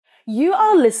You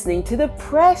are listening to the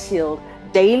Prayer Shield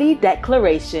Daily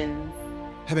Declarations.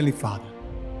 Heavenly Father,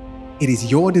 it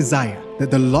is your desire that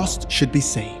the lost should be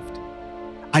saved.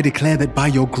 I declare that by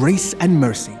your grace and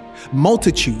mercy,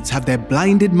 multitudes have their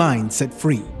blinded minds set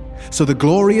free, so the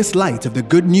glorious light of the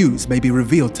good news may be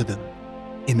revealed to them.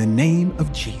 In the name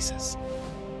of Jesus.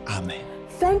 Amen.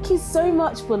 Thank you so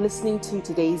much for listening to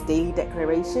today's Daily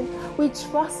Declaration. We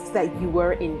trust that you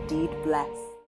were indeed blessed.